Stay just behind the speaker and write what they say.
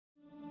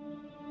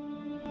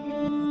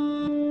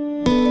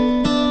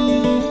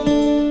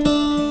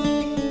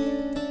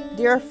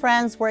Dear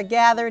friends, we're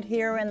gathered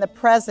here in the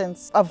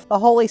presence of the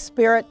Holy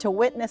Spirit to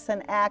witness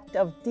an act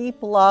of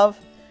deep love,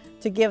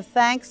 to give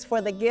thanks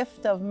for the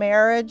gift of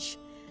marriage,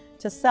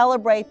 to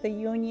celebrate the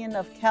union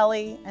of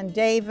Kelly and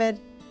David,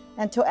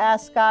 and to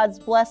ask God's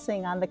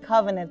blessing on the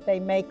covenant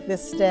they make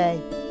this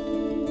day.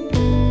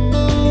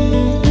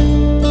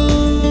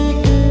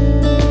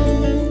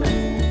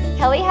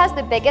 Kelly has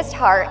the biggest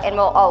heart and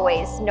will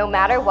always, no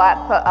matter what,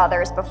 put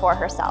others before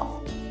herself.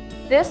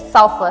 This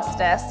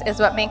selflessness is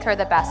what makes her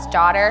the best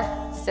daughter,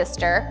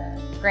 sister,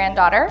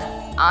 granddaughter,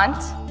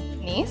 aunt,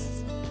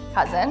 niece,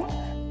 cousin,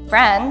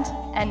 friend,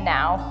 and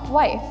now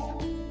wife.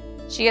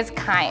 She is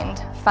kind,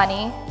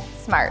 funny,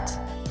 smart,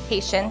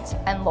 patient,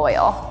 and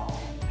loyal.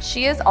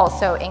 She is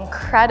also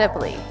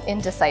incredibly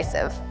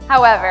indecisive.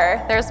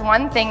 However, there's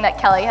one thing that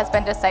Kelly has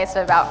been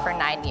decisive about for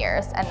 9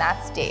 years, and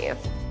that's Dave.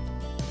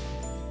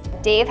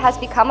 Dave has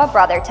become a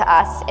brother to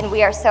us, and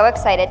we are so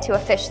excited to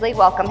officially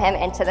welcome him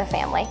into the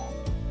family.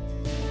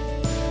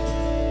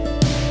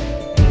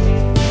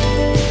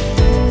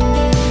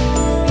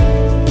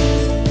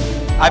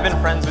 I've been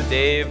friends with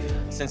Dave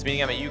since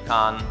meeting him at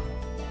UConn.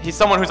 He's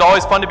someone who's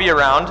always fun to be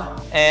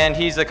around, and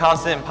he's a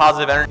constant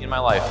positive energy in my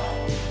life.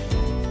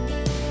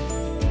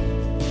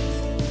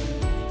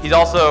 He's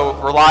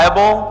also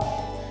reliable,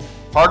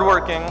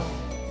 hardworking,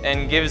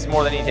 and gives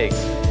more than he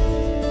takes.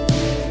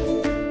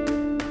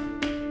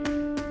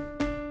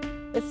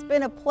 It's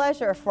been a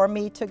pleasure for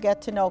me to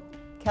get to know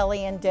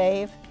Kelly and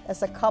Dave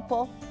as a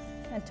couple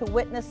and to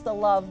witness the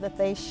love that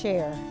they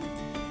share.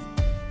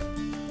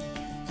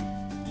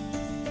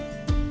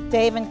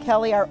 Dave and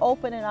Kelly are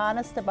open and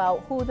honest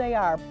about who they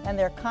are, and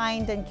they're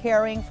kind and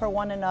caring for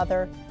one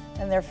another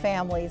and their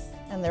families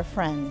and their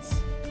friends.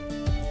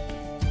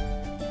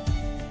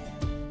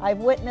 I've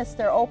witnessed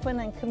their open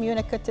and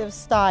communicative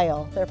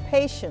style, their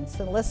patience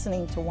in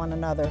listening to one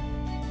another.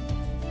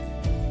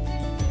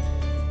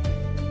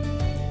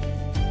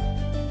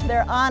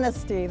 Their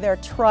honesty, their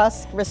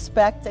trust,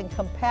 respect, and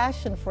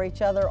compassion for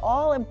each other,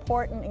 all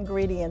important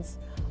ingredients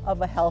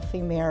of a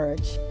healthy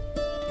marriage.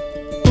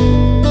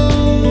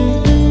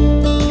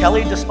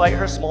 Kelly, despite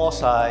her small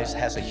size,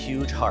 has a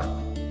huge heart.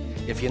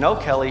 If you know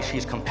Kelly,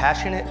 she's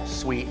compassionate,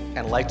 sweet,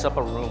 and lights up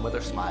a room with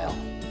her smile.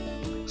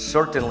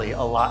 Certainly,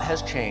 a lot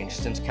has changed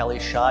since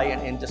Kelly's shy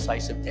and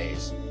indecisive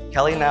days.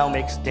 Kelly now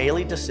makes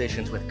daily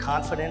decisions with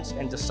confidence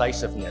and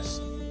decisiveness.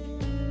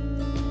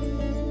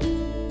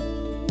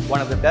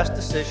 One of the best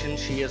decisions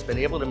she has been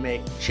able to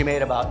make, she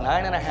made about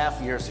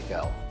 9.5 years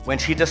ago, when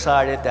she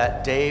decided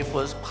that Dave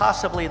was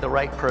possibly the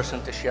right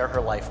person to share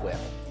her life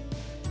with.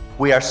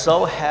 We are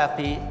so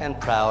happy and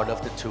proud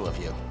of the two of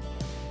you.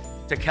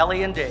 To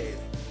Kelly and Dave,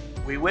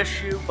 we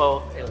wish you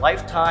both a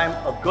lifetime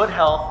of good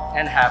health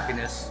and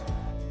happiness,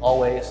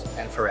 always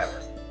and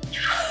forever.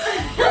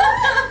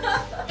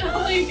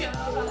 Oh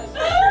my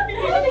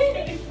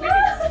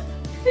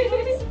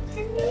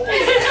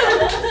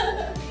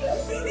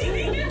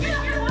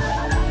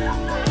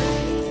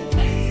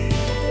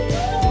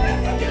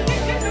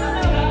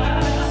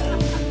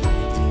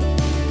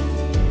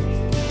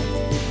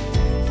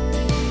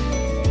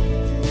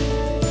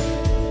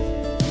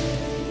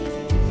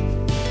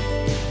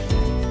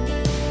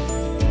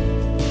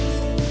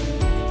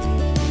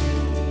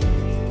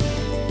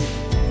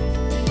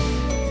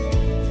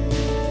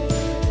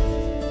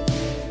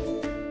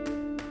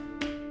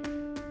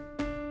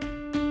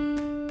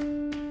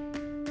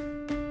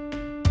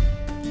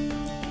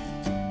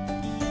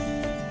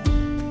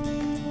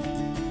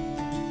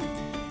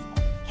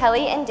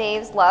Kelly and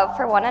Dave's love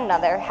for one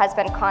another has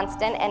been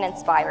constant and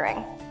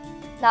inspiring.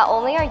 Not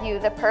only are you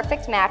the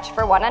perfect match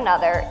for one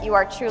another, you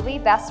are truly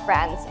best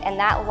friends, and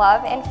that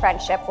love and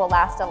friendship will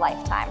last a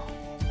lifetime.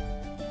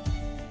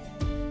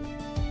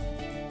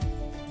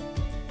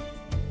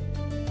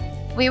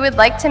 We would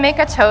like to make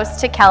a toast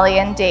to Kelly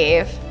and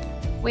Dave.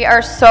 We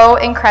are so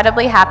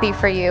incredibly happy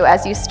for you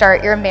as you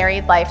start your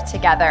married life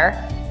together,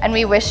 and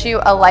we wish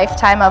you a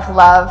lifetime of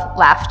love,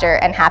 laughter,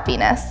 and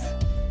happiness.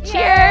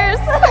 Cheers!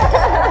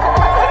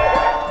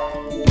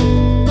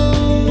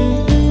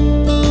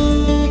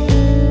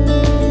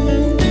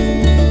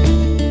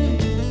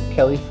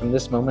 Kelly, from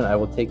this moment, I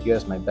will take you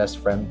as my best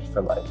friend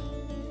for life.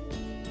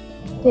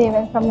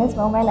 David, from this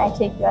moment, I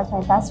take you as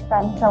my best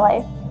friend for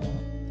life.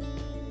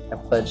 I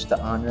pledge to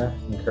honor,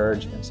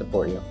 encourage, and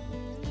support you.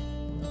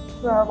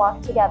 Through our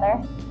walk together,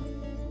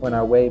 when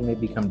our way may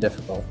become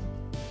difficult,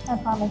 I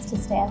promise to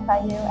stand by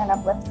you and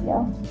uplift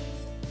you,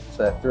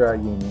 so that through our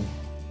union,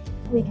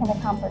 we can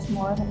accomplish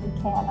more than we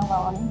can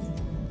alone.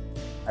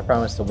 I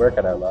promise to work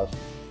at our love,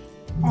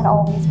 and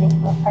always make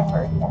you a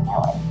priority in my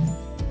life.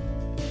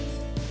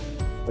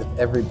 With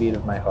every beat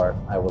of my heart,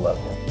 I will love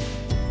you.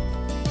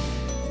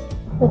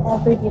 With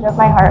every beat of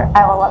my heart,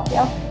 I will love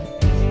you.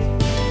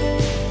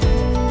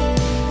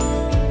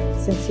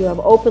 Since you have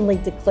openly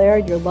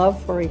declared your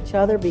love for each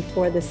other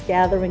before this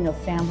gathering of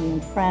family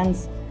and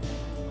friends,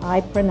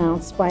 I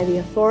pronounce by the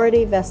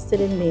authority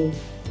vested in me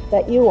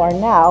that you are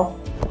now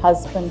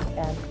husband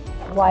and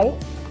wife.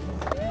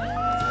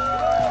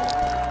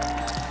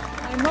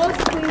 I'm most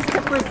pleased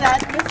to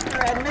present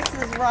Mr. and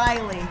Mrs.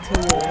 Riley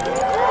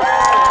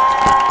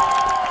to you.